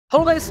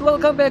Halo guys,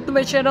 welcome back to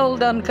my channel,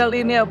 dan kali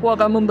ini aku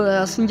akan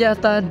membahas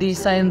senjata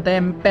Desain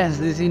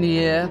Tempest di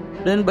sini ya.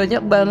 Dan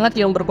banyak banget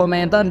yang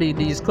berkomentar di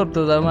Discord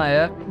terutama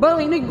ya.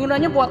 Bang, ini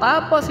gunanya buat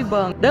apa sih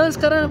bang? Dan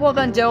sekarang aku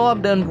akan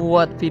jawab dan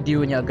buat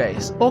videonya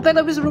guys. Oke,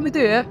 tapi sebelum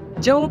itu ya,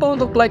 jangan lupa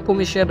untuk like,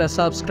 comment, share, dan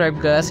subscribe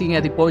guys.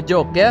 Ingat di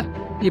pojok ya.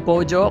 Di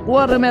pojok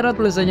warna merah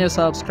tulisannya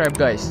subscribe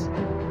guys.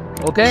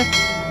 Oke?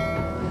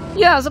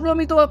 Ya, sebelum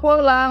itu aku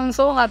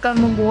langsung akan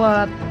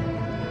membuat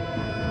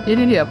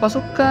ini dia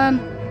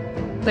pasukan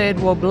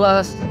T12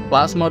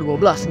 plasma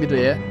 12 gitu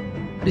ya.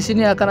 Di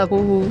sini akan aku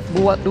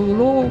buat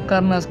dulu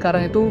karena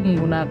sekarang itu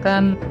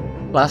menggunakan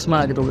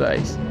plasma gitu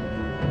guys.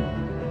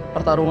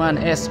 Pertarungan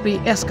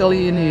SPS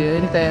kali ini ya.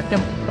 Ini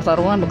kayaknya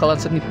pertarungan bakalan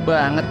sengit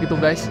banget gitu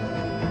guys.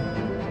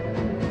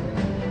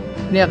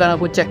 Ini akan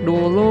aku cek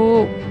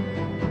dulu.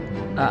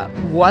 Nah,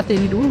 buat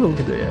ini dulu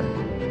gitu ya.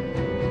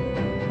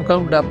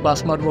 Bukan udah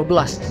plasma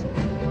 12.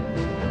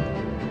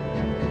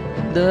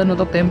 Dan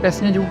untuk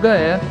tempestnya juga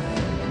ya.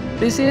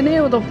 Di sini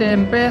untuk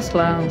Tempest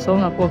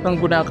langsung aku akan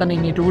gunakan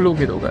ini dulu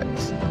gitu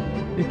guys.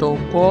 Di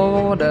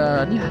toko,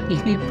 dan ya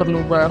ini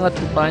perlu banget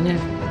rupanya.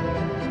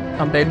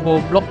 Sampai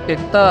goblok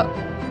kita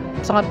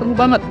sangat perlu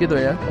banget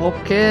gitu ya.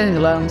 Oke,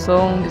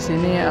 langsung di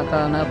sini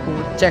akan aku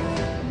cek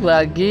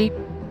lagi.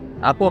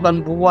 Aku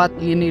akan buat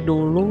ini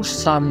dulu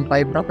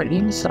sampai berapa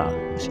ini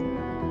 100.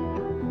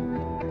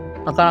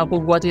 Akan aku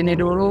buat ini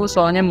dulu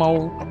soalnya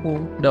mau aku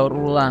daur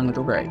ulang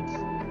gitu guys.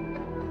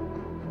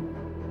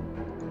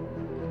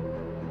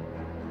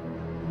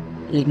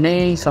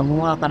 Ini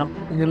semua akan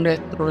aku pilih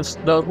terus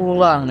daur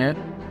ulang ya.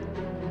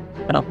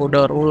 Akan aku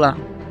daur ulang.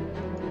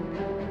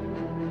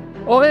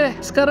 Oke,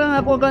 sekarang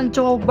aku akan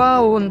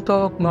coba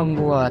untuk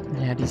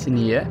membuatnya di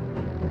sini ya.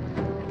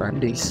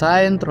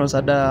 Desain, terus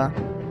ada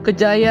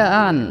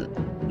kejayaan.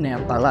 Ini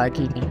apa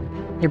lagi nih?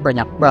 Ini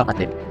banyak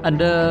banget ya.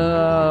 Ada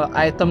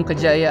item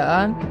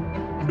kejayaan,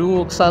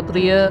 duo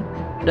ksatria,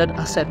 dan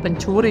aset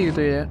pencuri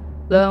gitu ya.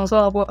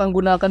 Langsung aku akan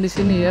gunakan di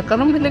sini ya,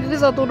 karena memiliki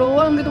satu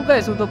doang gitu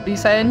guys untuk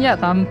desainnya.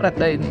 Kampret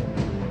dah ini.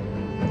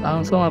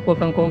 Langsung aku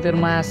akan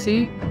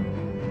konfirmasi,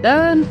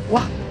 dan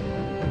wah,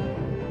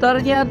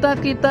 ternyata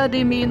kita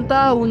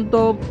diminta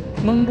untuk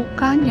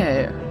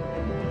membukanya ya.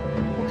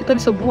 Oh, kita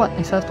bisa buat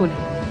nih satu nih,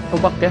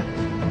 coba ya.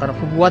 Ntar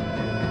aku buat.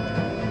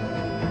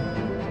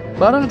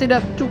 Barang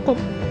tidak cukup,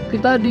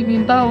 kita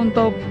diminta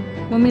untuk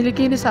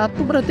memiliki ini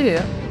satu berarti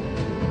ya.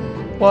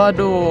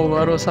 Waduh,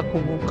 harus aku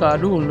buka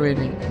dulu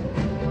ini.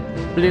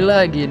 Beli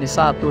lagi ini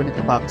satu, ini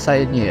terpaksa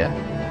ini ya.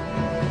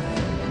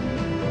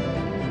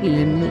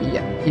 Ini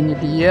ya, ini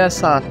dia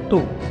satu.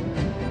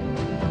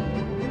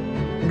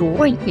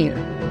 Dua ini ya.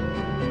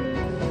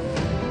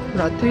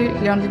 Berarti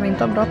yang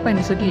diminta berapa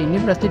ini? Segini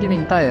berarti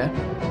diminta ya.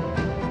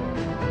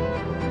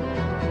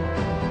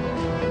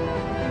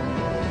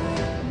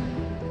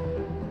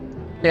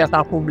 Lihat,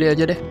 aku beli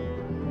aja deh.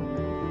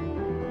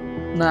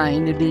 Nah,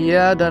 ini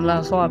dia, dan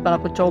langsung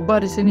akan aku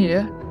coba di sini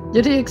ya.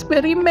 Jadi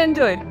eksperimen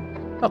coy.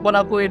 Akun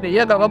aku ini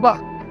ya, gak apa-apa.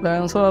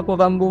 Langsung aku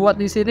akan buat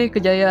di sini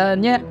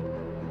kejayaannya.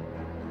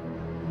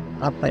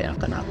 Apa yang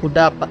akan aku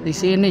dapat di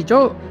sini,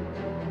 cok?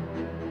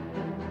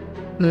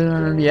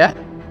 Ya.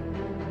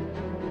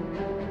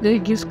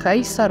 Jadi Gius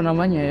Kaisar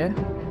namanya ya.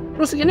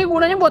 Terus ini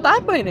gunanya buat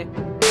apa ini?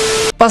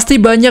 Pasti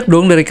banyak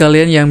dong dari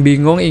kalian yang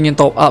bingung ingin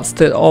top up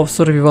state of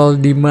survival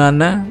di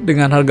mana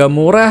dengan harga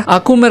murah.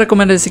 Aku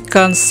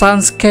merekomendasikan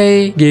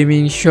Sanskai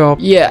Gaming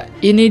Shop. Ya,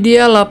 ini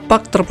dia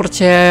lapak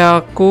terpercaya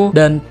aku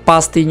dan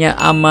pastinya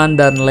aman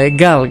dan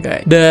legal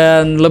guys.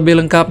 Dan lebih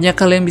lengkapnya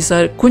kalian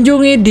bisa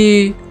kunjungi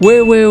di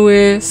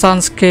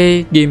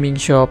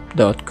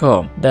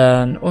www.sanskai-gamingshop.com.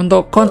 Dan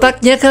untuk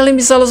kontaknya kalian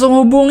bisa langsung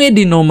hubungi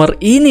di nomor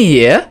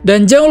ini ya.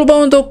 Dan jangan lupa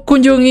untuk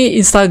kunjungi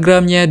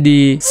Instagramnya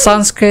di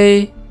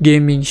Sanskai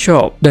Gaming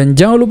Shop, dan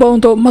jangan lupa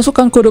untuk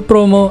masukkan kode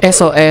promo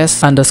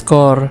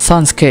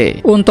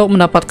SOS_Sanske untuk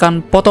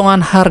mendapatkan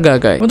potongan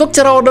harga guys. Untuk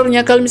cara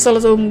ordernya kalian bisa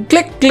langsung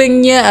klik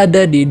linknya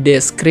ada di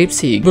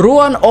deskripsi.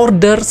 Buruan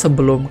order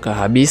sebelum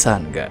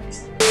kehabisan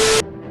guys.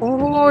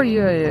 Oh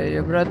iya,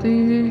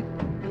 berarti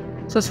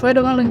sesuai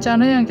dengan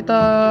rencana yang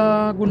kita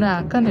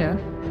gunakan ya.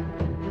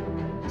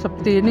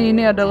 Seperti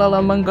ini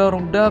adalah lambang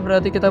Garuda,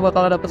 berarti kita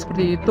bakal dapat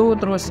seperti itu.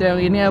 Terus yang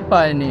ini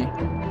apa ini?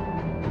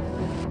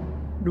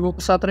 Dua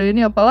pesatria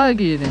ini apa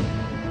lagi ini?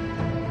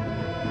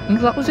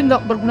 Menurut aku sih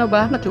nggak berguna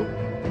banget cuy.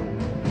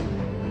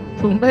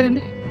 Sumpah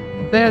ini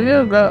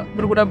kayaknya nggak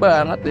berguna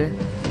banget deh.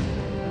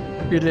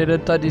 Pilih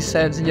data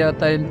desain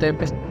senjata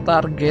Tempest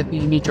target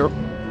ini cuy.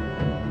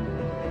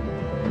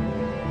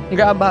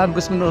 Nggak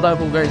bagus menurut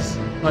aku guys.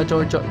 Nggak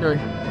cocok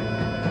cuy.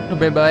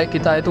 Lebih baik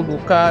kita itu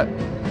buka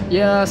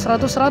ya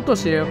 100-100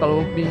 ya.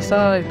 Kalau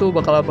bisa itu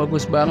bakal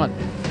bagus banget.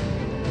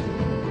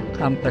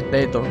 Kampret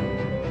deh itu.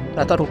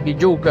 Ternyata rugi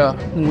juga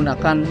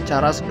menggunakan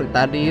cara seperti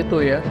tadi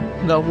itu ya.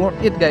 Nggak worth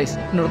it guys.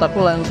 Menurut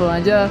aku langsung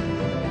aja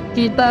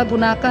kita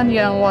gunakan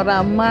yang warna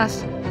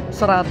emas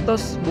 100,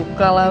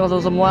 buka langsung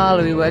semua,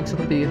 lebih baik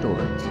seperti itu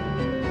guys.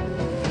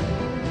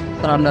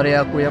 Saran dari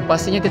aku ya,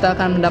 pastinya kita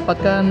akan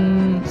mendapatkan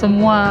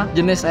semua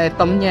jenis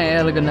itemnya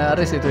ya,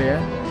 legendaris itu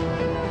ya.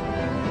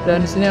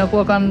 Dan di sini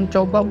aku akan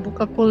coba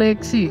buka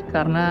koleksi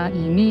karena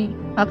ini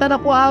akan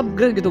aku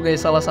upgrade gitu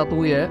guys, salah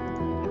satu ya.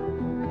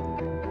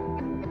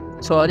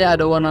 Soalnya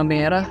ada warna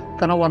merah,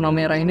 karena warna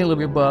merah ini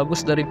lebih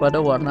bagus daripada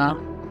warna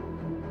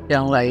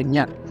yang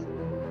lainnya.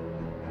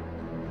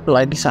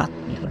 Lagi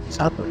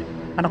satu nih.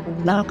 Karena aku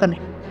gunakan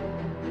nih.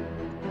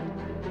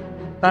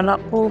 Karena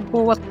aku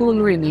buat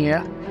dulu ini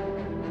ya.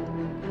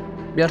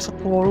 Biar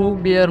 10,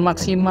 biar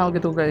maksimal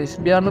gitu guys.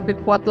 Biar lebih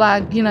kuat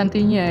lagi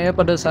nantinya ya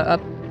pada saat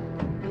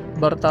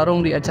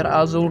bertarung di acara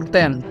Azur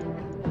 10.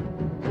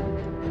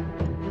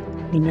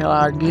 Ini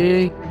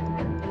lagi.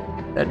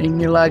 Dan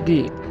ini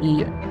lagi.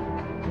 Iya.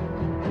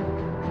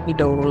 Ini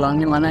daur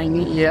ulangnya mana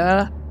ini?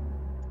 Iya.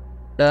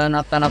 Dan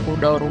akan aku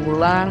daur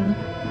ulang.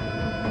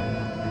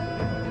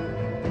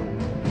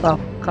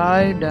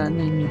 Pakai dan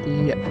ini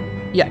dia.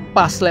 Ya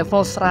pas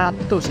level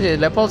 100 ya,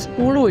 level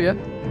 10 ya.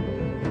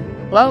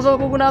 Langsung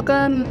aku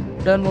gunakan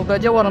dan moga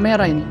aja warna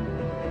merah ini.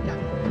 Ya,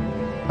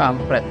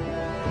 kampret.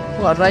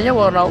 Warnanya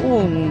warna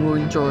ungu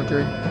muncul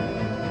cuy.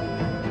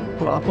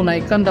 Kalau aku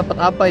naikkan dapat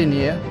apa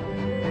ini ya?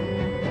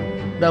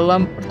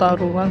 Dalam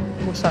pertarungan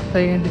pusaka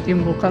yang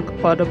ditimbulkan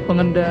kepada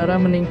pengendara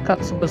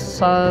meningkat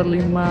sebesar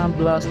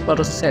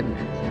 15%.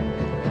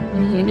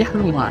 Ini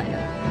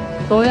lumayan.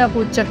 Soalnya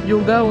aku cek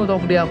juga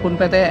untuk di akun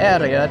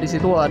PTR ya, di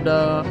situ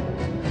ada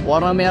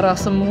warna merah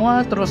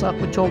semua. Terus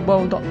aku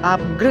coba untuk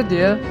upgrade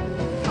ya,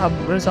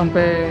 upgrade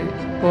sampai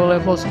ke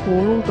level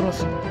 10,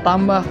 terus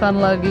tambahkan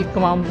lagi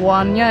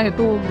kemampuannya,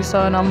 itu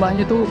bisa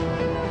nambahnya tuh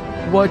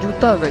 2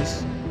 juta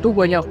guys. Itu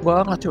banyak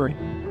banget coy.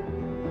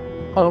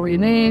 Kalau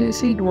ini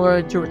sih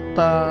 2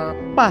 juta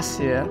pas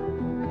ya.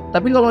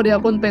 Tapi kalau di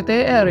akun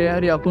PTR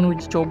ya, di akun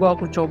uji coba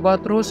aku coba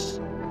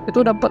terus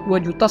itu dapat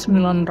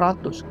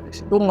 2.900.000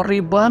 guys. Itu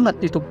ngeri banget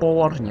itu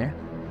powernya.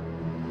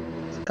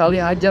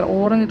 Sekali ajar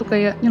orang itu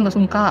kayaknya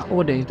langsung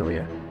KO deh itu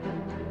ya.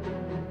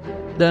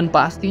 Dan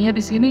pastinya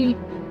di sini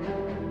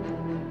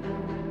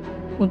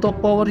untuk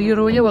power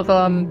hero-nya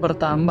bakalan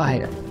bertambah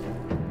ya.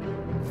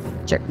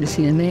 Cek di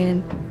sini.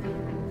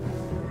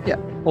 Ya,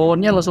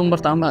 powernya langsung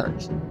bertambah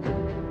guys.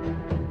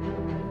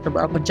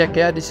 Coba aku cek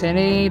ya, di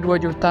sini 2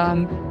 juta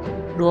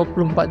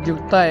 24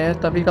 juta ya.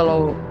 Tapi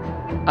kalau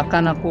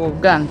akan aku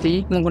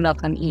ganti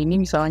menggunakan ini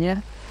misalnya,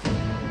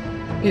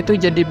 itu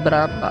jadi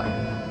berapa?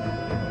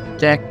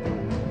 Cek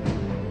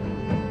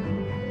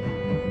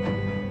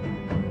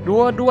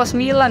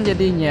 229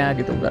 jadinya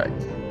gitu guys.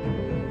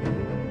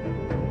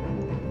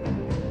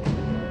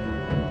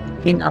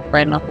 Ini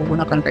apa yang aku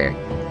gunakan kayak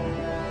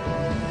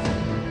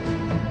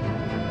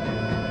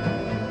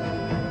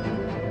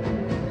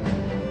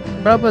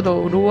berapa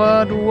tuh?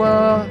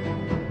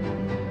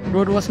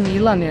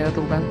 229 ya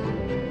tuh kan.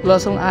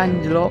 Langsung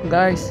anjlok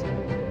guys.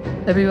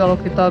 Tapi kalau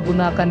kita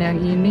gunakan yang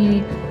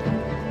ini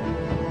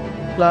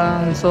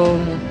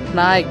langsung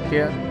naik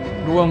ya,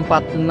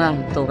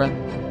 246 tuh kan.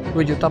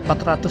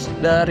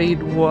 2.400.000 dari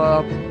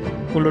 22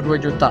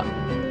 juta.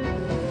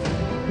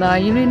 Nah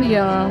ini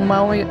nih yang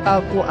mau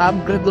aku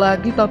upgrade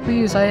lagi,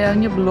 tapi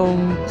sayangnya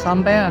belum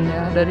sampean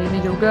ya. Dan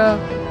ini juga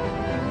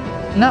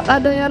nggak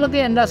ada ya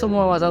legenda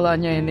semua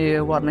masalahnya, ini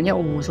warnanya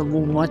ungu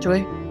semua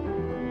coy.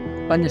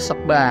 Kan nyesek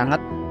banget.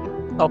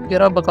 Aku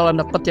kira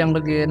bakalan dapet yang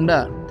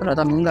legenda,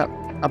 ternyata enggak.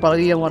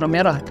 Apalagi yang warna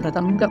merah,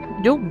 ternyata enggak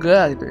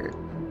juga gitu ya.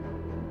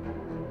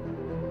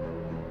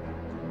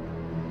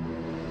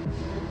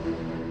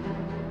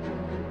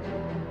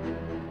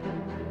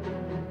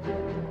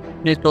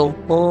 Di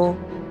toko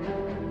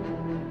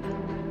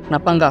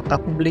kenapa nggak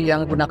aku beli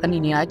yang gunakan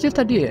ini aja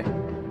tadi ya?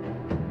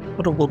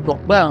 Udah goblok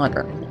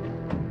banget kan.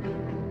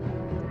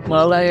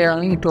 Malah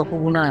yang itu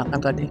aku gunakan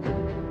tadi.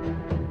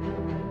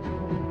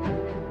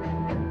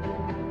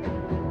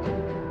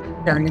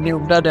 Yang ini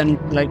udah, dan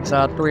lagi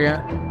satu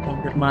ya,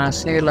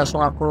 konfirmasi.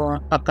 Langsung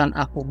aku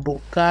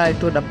buka,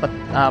 itu dapat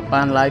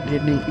apaan lagi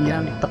nih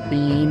yang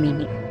tepi ini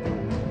nih.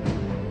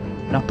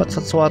 Dapat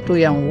sesuatu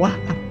yang wah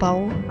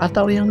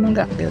atau yang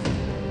enggak gitu.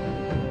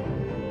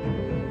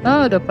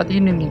 Nah, dapat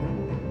ini nih.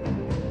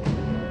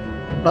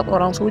 Plat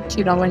orang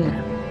suci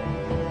namanya.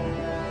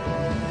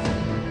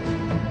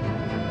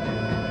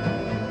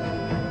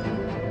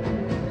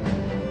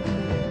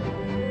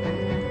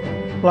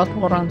 Plat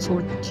orang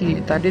suci.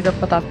 Tadi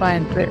dapat apa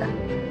ente?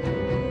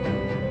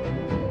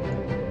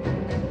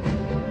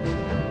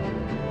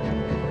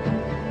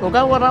 Tuh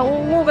kan warna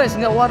ungu guys,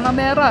 nggak warna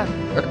merah.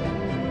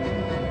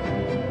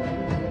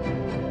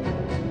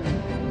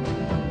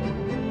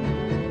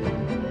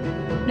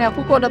 Ini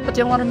aku kok dapet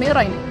yang warna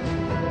merah ini.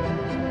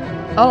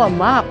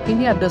 Alamak,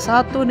 ini ada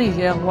satu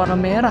nih yang warna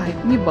merah.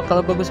 Ini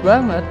bakal bagus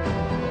banget.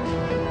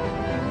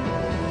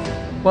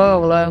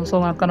 Wow,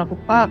 langsung akan aku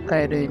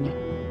pakai deh ini.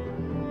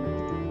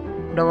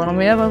 Udah warna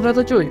merah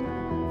tuh cuy.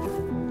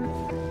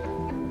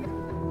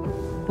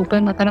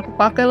 Bukan akan aku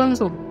pakai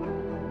langsung.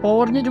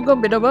 Powernya juga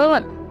beda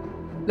banget.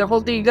 Level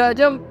 3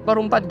 aja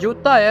baru 4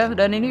 juta ya.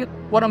 Dan ini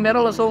warna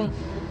merah langsung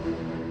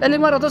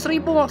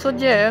 500.000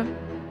 maksudnya ya.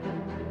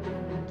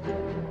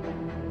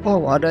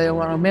 Oh, ada yang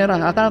warna merah.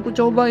 Akan aku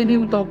coba ini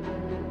untuk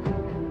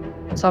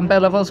sampai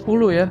level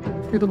 10 ya.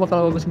 Itu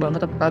bakal bagus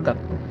banget, tapi kagak.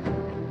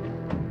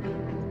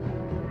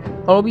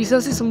 Kalau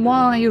bisa sih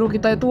semua hero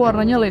kita itu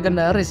warnanya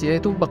legendaris ya,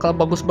 itu bakal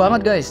bagus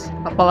banget guys.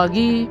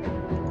 Apalagi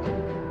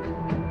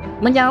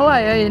menyala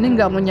ya, ini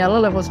nggak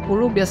menyala level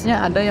 10,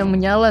 biasanya ada yang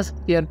menyala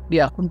seperti di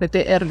akun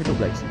PTR gitu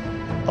guys.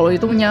 Kalau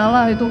itu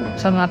menyala itu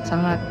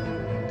sangat-sangat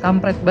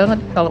kampret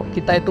banget kalau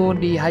kita itu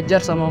dihajar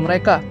sama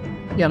mereka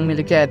yang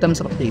memiliki item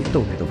seperti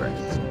itu gitu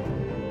guys.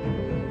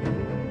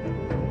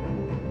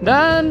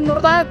 Dan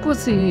menurut aku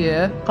sih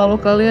ya, kalau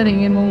kalian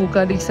ingin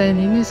membuka desain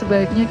ini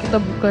sebaiknya kita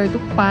buka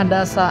itu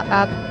pada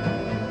saat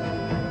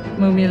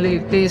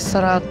memiliki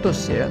 100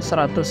 ya,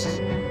 100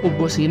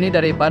 kubus ini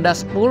daripada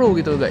 10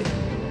 gitu guys.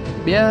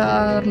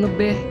 Biar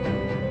lebih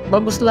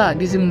bagus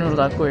lagi sih menurut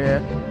aku ya.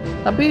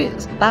 Tapi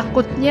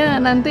takutnya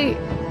nanti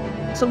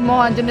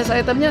semua jenis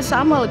itemnya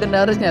sama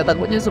legendarisnya,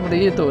 takutnya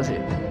seperti itu sih.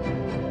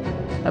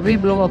 Tapi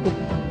belum aku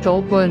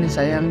coba nih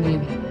sayangnya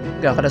nih,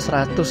 gak ada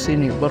 100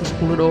 ini, baru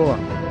 10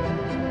 doang.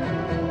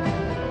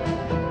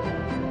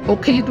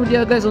 Oke, itu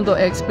dia guys untuk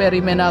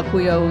eksperimen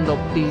aku ya untuk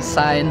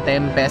Desain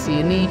Tempest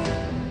ini.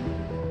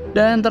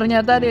 Dan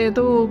ternyata dia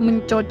itu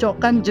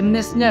mencocokkan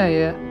jenisnya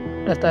ya.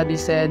 Data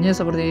desainnya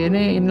seperti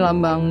ini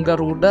lambang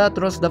Garuda,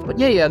 terus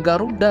dapatnya ya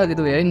Garuda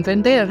gitu ya.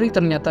 Inventory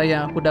ternyata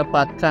yang aku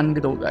dapatkan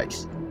gitu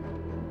guys.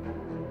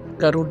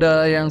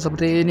 Garuda yang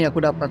seperti ini aku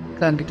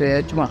dapatkan gitu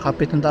ya, cuma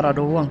HP tentara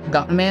doang.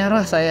 Gak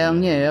merah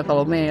sayangnya ya,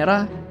 kalau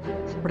merah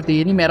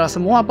seperti ini merah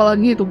semua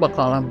apalagi itu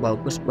bakalan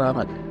bagus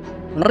banget.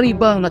 Ngeri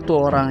banget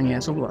tuh orangnya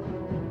semua.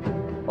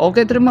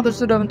 Oke, terima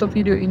kasih sudah nonton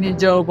video ini.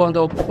 Jangan lupa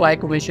untuk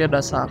like, comment, share,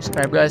 dan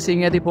subscribe guys.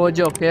 Ingat di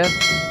pojok ya,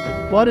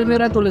 warna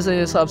merah tulis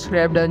aja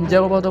subscribe, dan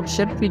jangan lupa untuk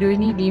share video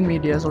ini di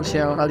media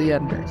sosial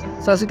kalian guys.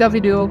 Saksikan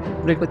video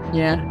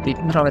berikutnya di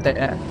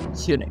IndraWTF.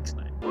 See you next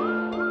time.